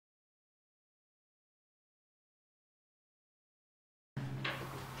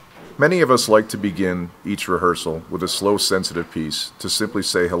Many of us like to begin each rehearsal with a slow, sensitive piece to simply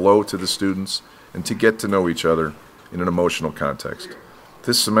say hello to the students and to get to know each other in an emotional context.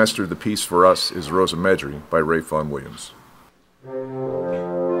 This semester, the piece for us is Rhosymedre by Ray Vaughan Williams.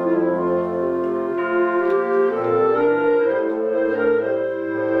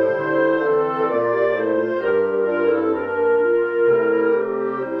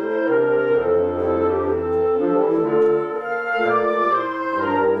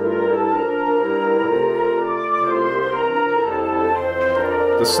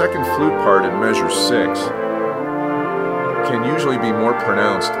 The second flute part in measure 6 can usually be more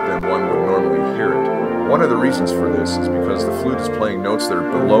pronounced than one would normally hear it. One of the reasons for this is because the flute is playing notes that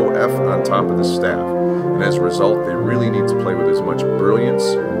are below F on top of the staff, and as a result they really need to play with as much brilliance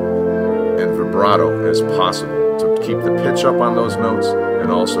and vibrato as possible to keep the pitch up on those notes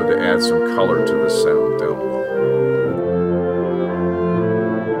and also to add some color to the sound down below.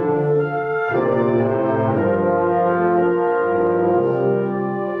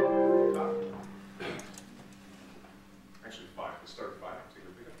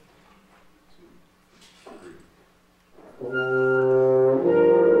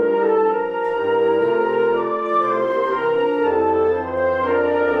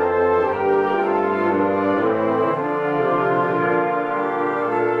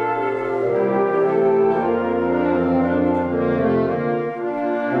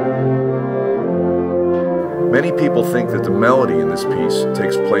 Many people think that the melody in this piece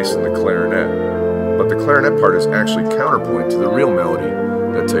takes place in the clarinet, but the clarinet part is actually counterpoint to the real melody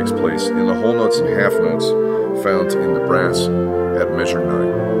that takes place in the whole notes and half notes found in the brass at measure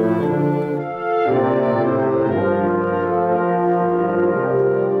 9.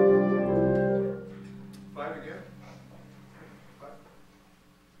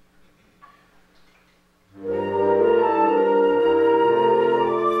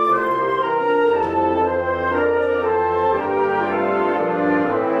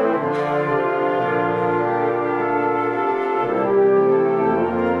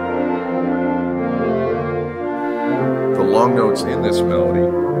 Long notes in this melody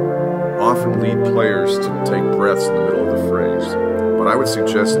often lead players to take breaths in the middle of the phrase, but I would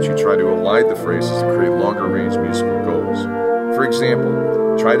suggest that you try to elide the phrases to create longer range musical goals. For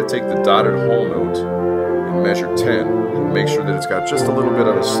example, try to take the dotted whole note in measure 10 and make sure that it's got just a little bit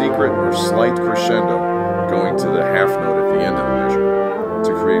of a secret or slight crescendo going to the half note at the end of the measure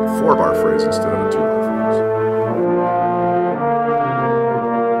to create 4-bar phrase instead of a 2-bar phrase.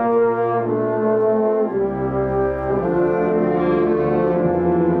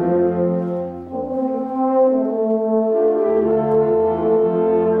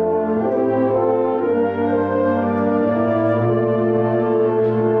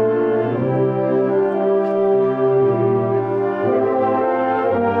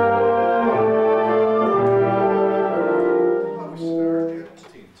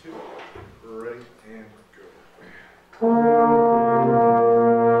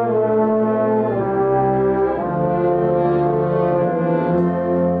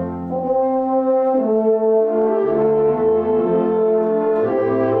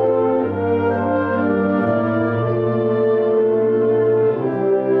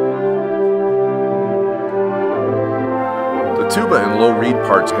 Tuba and low reed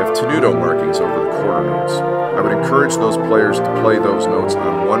parts have tenuto markings over the quarter notes. I would encourage those players to play those notes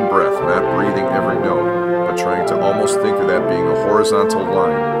on one breath, not breathing every note, but trying to almost think of that being a horizontal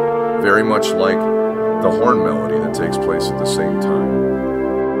line, very much like the horn melody that takes place at the same time.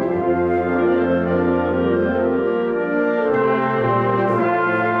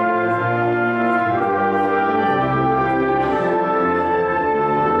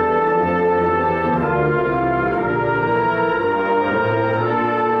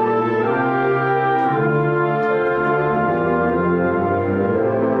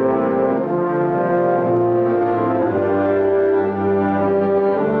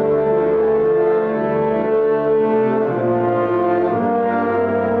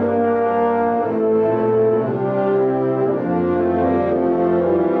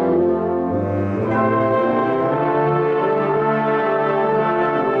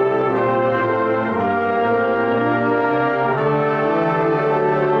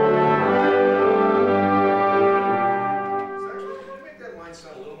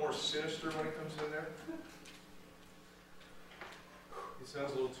 It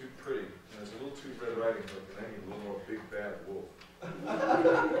sounds a little too pretty, and there's a little too Red Riding Hook, and I need a little more Big Bad Wolf. How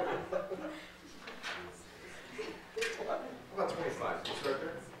about 25? We'll start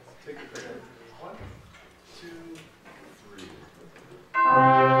there. Take your pick. 1, 2, 3.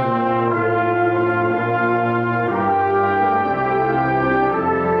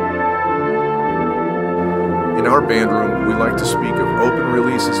 our band room, we like to speak of open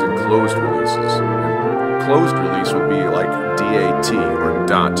releases and closed releases. And closed release would be like DAT or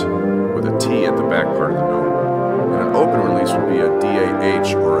dot with a T at the back part of the note. And an open release would be a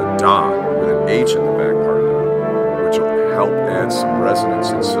DAH or a da with an H at the back part of the note, which will help add some resonance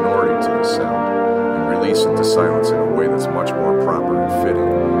and sonority to the sound and release into silence in a way that's much more proper and fitting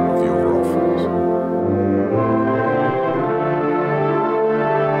of the overall phrase.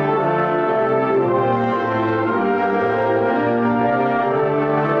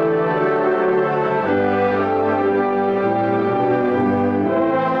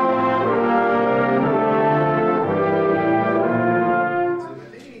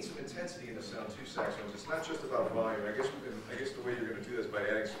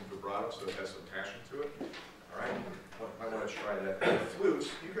 So it has some passion to it. All right, I want to try that. The flutes,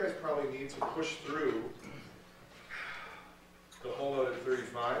 you guys probably need to push through the whole note at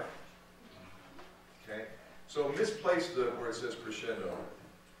 35. Okay, so misplace where it says crescendo.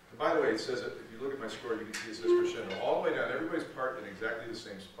 And by the way, it says, if you look at my score, you can see it says crescendo all the way down. Everybody's part in exactly the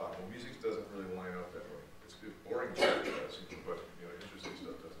same spot. Well, music doesn't really line up that way. It's good, boring stuff does, but interesting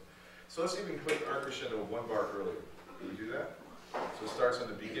stuff doesn't. So let's see if we can put our crescendo one bar earlier. Can we do that? So it starts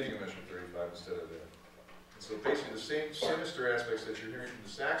on the beginning of measure 35 instead of there. And so basically the same sinister aspects that you're hearing from the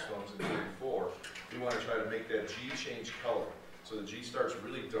saxophones in 34, we want to try to make that G change color. So the G starts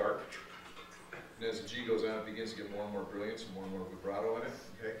really dark, and as the G goes on, it begins to get more and more brilliance and more vibrato in it.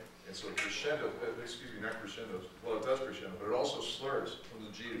 Okay? And so crescendo, excuse me, not crescendos, well it does crescendo, but it also slurs from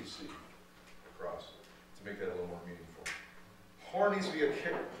the G to the C across to make that a little more meaningful. Horn needs to be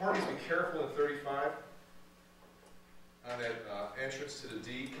careful in 35. On that entrance to the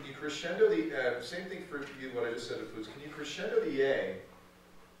D, can you crescendo the, same thing for you, what I just said to flutes, can you crescendo the A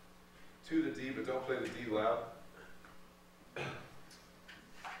to the D, but don't play the D loud?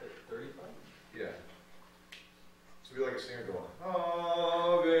 35? Yeah. So be like a singer going,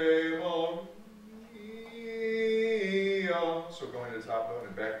 Ave Maria. So going to the top note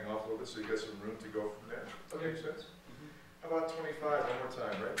and backing off a little bit so you got some room to go from there. Does that make sense? How about 25, one more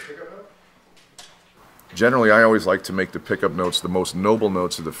time, right? Pick up note? Generally, I always like to make the pickup notes the most noble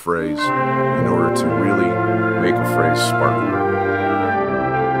notes of the phrase in order to really make a phrase sparkle.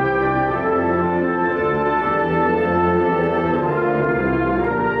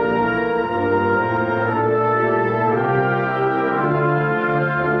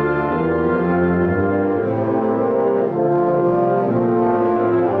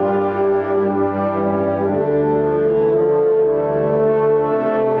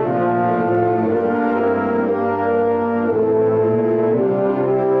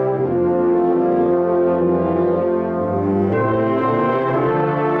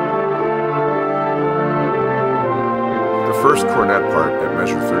 The first cornet part at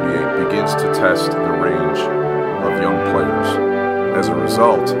measure 38 begins to test the range of young players. As a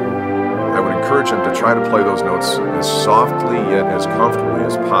result, I would encourage them to try to play those notes as softly yet as comfortably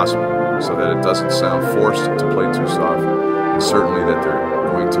as possible so that it doesn't sound forced to play too soft, and certainly that they're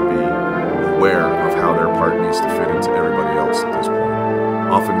going to be aware of how their part needs to fit into everybody else at this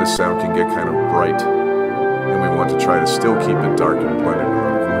point. Often this sound can get kind of bright, and we want to try to still keep it dark and blended with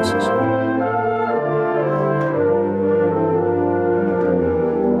our voices.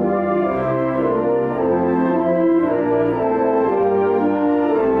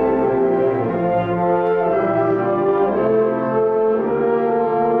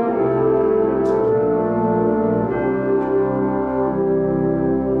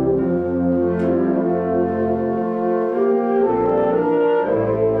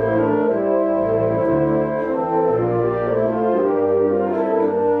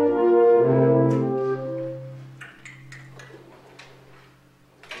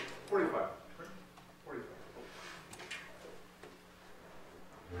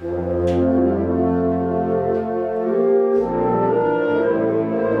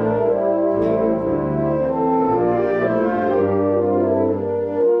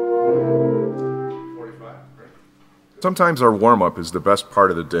 Sometimes our warm-up is the best part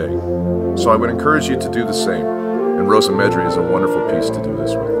of the day, so I would encourage you to do the same, and Rhosymedre is a wonderful piece to do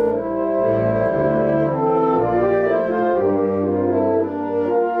this with.